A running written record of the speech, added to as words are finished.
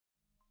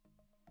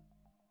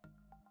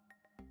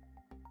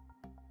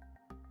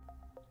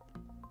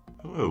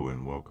Hello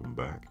and welcome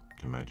back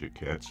to Magic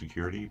Cat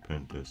Security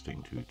Pen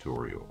Testing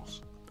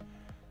Tutorials.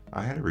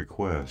 I had a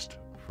request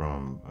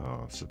from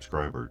a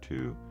subscriber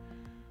to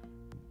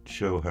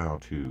show how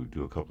to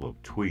do a couple of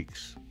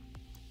tweaks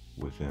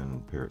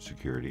within Parrot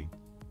Security,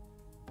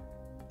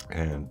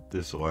 and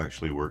this will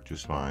actually work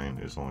just fine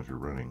as long as you're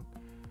running.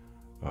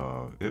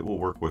 It will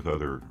work with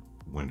other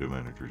window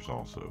managers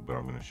also, but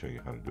I'm going to show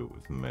you how to do it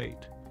with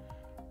Mate,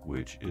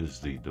 which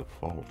is the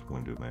default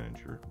window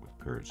manager with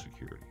Parrot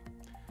Security.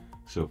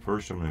 So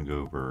first I'm going to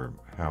go over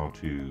how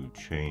to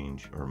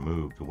change or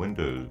move the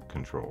window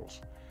controls.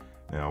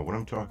 Now what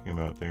I'm talking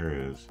about there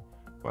is,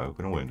 if I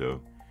open a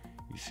window,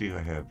 you see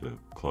I have the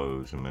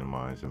close and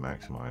minimize and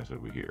maximize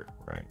over here,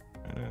 right?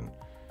 And then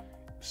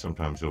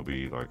sometimes there'll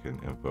be like an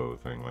info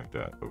thing like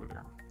that over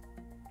there.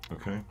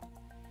 Okay?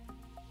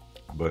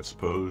 But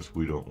suppose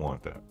we don't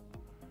want that.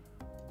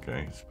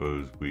 Okay,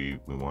 suppose we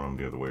want them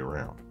the other way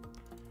around.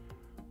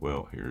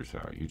 Well, here's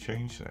how you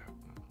change that.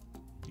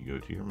 You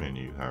go to your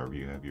menu, however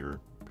you have your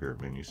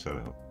Parrot menu set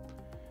up,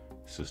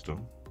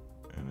 System,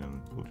 and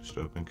then we'll just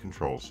open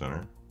Control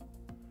Center.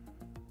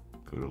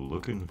 Go to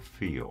Look and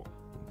Feel,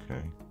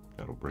 okay?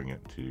 That'll bring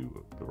it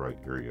to the right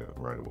area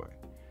right away.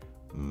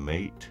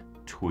 Mate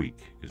Tweak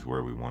is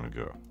where we want to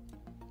go.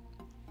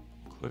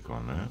 Click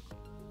on that.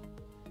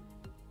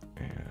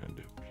 And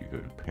if you go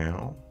to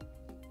Panel,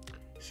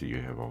 see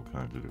you have all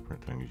kinds of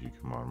different things you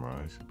can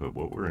modernize, but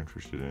what we're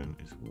interested in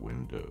is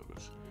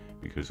Windows,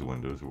 because the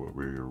windows are what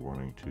we're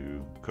wanting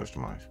to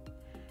customize.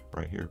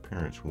 Right here,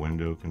 Parents,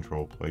 window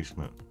control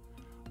placement,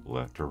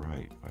 left or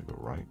right. If I go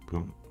right,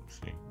 boom,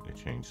 see, they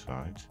change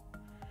sides.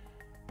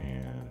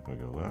 And if I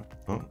go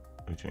left, boom,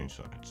 they change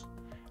sides.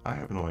 I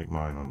happen to like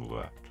mine on the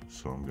left,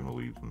 so I'm going to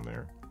leave them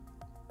there.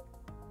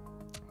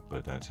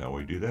 But that's how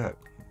we do that,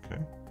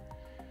 okay?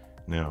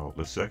 Now,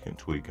 the second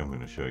tweak I'm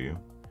going to show you,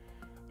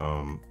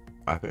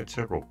 I've had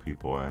several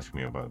people ask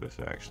me about this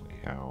actually,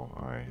 how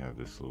I have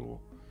this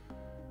little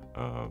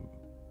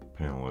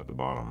panel at the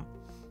bottom,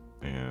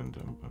 and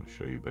I'm going to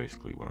show you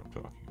basically what I'm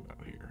talking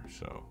about here.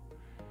 So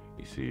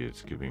you see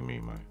it's giving me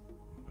my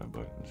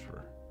buttons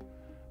for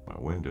my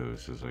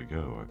windows. As I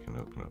go, I can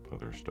open up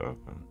other stuff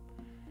and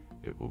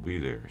it will be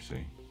there,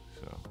 see?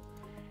 So,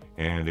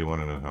 and they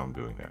want to know how I'm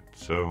doing that,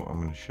 so I'm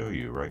going to show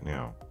you right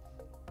now.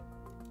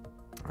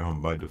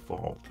 By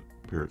default,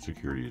 Parrot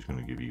Security is going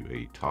to give you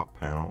a top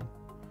panel,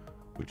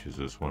 which is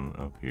this one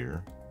up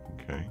here,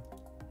 okay,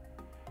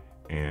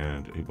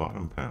 and a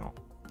bottom panel.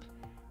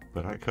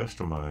 But I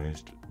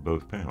customized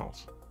both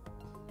panels,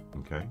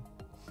 okay?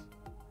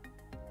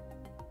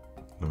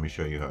 Let me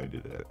show you how I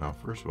did that. Now,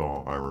 first of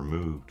all, I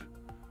removed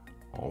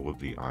all of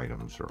the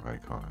items or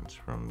icons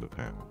from the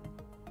panel,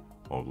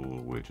 all the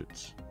little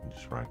widgets. You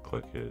just right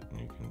click it and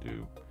you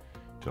can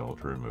tell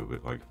it to remove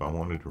it. Like if I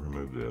wanted to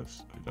remove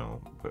this, I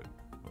don't, but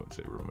I would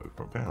say remove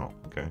from panel,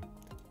 okay?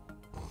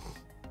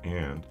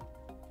 And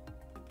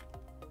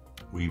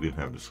we even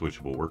have the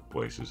switchable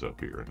workplaces up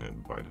here, and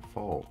then by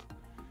default,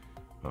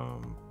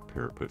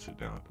 Parrot puts it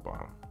down at the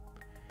bottom.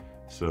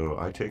 So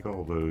I take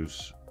all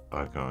those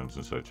icons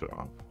and such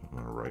off. I'm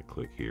going to right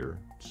click here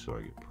so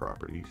I get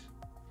properties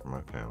for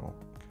my panel,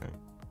 okay?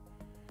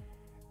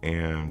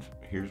 And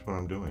here's what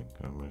I'm doing.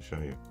 I'm going to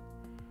show you.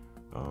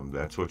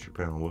 That's what your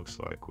panel looks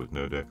like with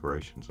no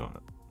decorations on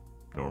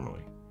it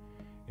normally.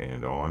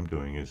 And all I'm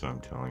doing is I'm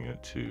telling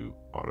it to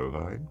auto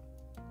hide,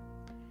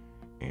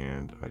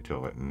 and I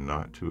tell it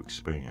not to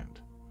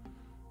expand,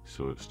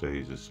 so it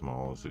stays as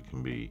small as it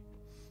can be,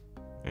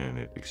 and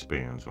it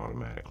expands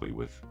automatically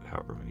with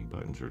however many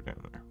buttons are down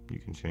there. You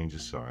can change the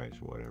size,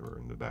 whatever,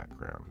 in the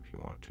background if you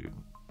want to,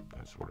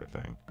 that sort of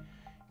thing.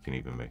 You can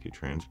even make it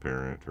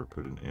transparent or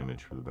put an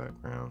image for the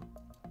background.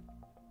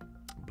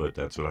 But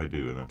that's what I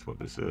do, and that's what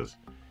this is.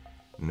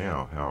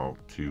 Now, how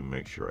to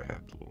make sure I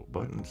have the little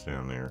buttons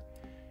down there.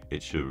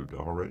 It should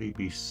already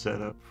be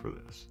set up for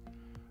this.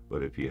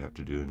 But if you have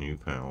to do a new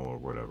panel or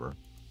whatever,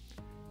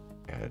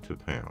 add to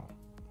panel,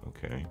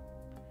 okay?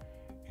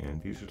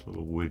 And these are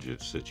little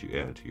widgets that you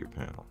add to your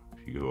panel.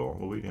 If you go all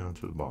the way down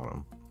to the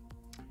bottom,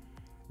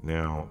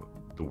 now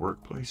the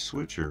workplace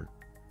switcher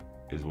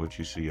is what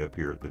you see up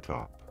here at the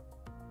top.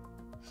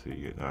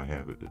 See, I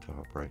have it at the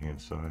top right hand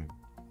side.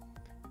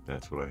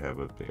 That's what I have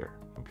up there,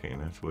 okay?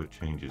 And that's what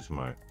changes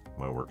my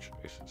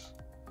workspaces.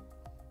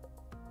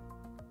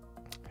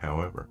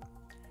 However,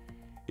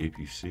 if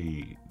you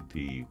see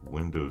the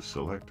Windows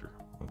selector,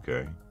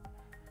 okay,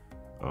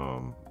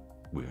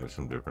 we have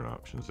some different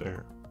options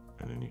there,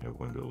 and then you have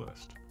window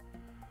list.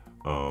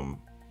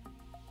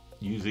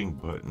 Using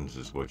buttons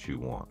is what you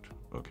want,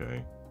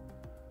 okay,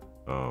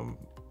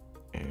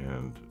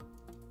 and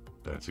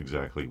that's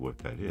exactly what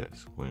that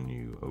is. When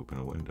you open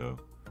a window,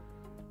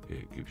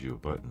 it gives you a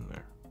button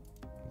there,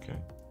 okay?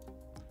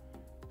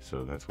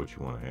 So that's what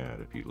you want to add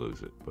if you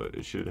lose it, but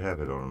it should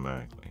have it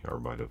automatically or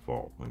by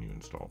default when you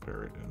install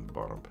Parrot in the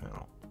bottom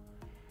panel.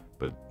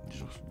 But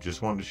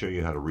just wanted to show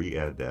you how to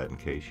re-add that in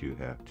case you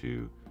have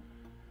to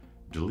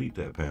delete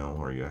that panel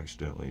or you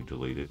accidentally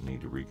delete it and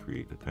need to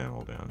recreate the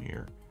panel down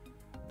here.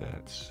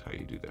 That's how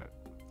you do that.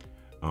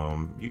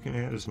 You can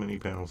add as many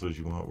panels as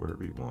you want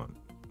wherever you want.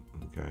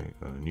 Okay,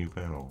 a new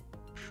panel.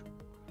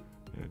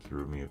 And it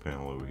threw me a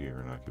panel over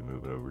here, and I can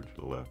move it over to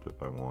the left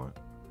if I want.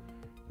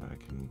 I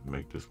can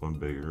make this one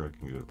bigger. I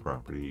can go to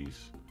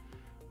properties.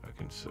 I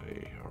can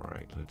say, all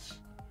right, let's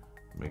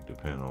make the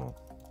panel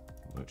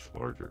much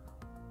larger.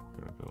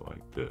 I'm going to go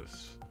like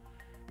this.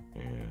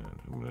 And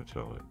I'm going to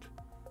tell it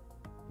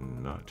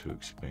not to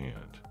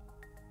expand.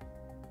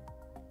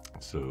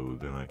 So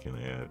then I can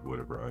add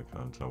whatever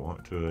icons I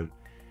want to it.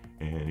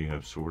 And you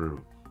have sort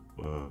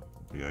of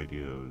the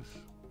idea is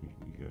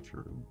you got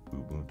your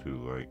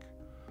Ubuntu-like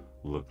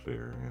look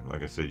there. And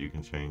like I said, you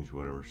can change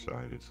whatever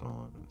side it's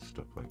on and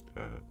stuff like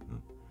that.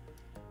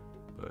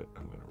 But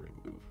I'm going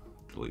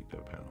to delete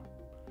that panel.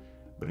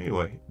 But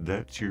anyway,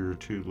 that's your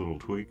two little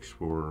tweaks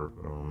for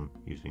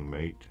using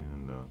Mate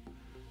and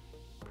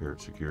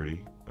Parrot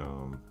Security.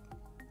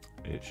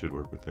 It should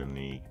work within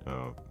the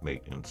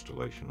Mate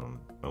installation on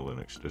a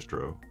Linux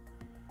distro.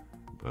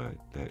 But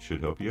that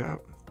should help you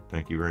out.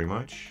 Thank you very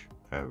much.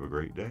 Have a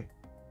great day.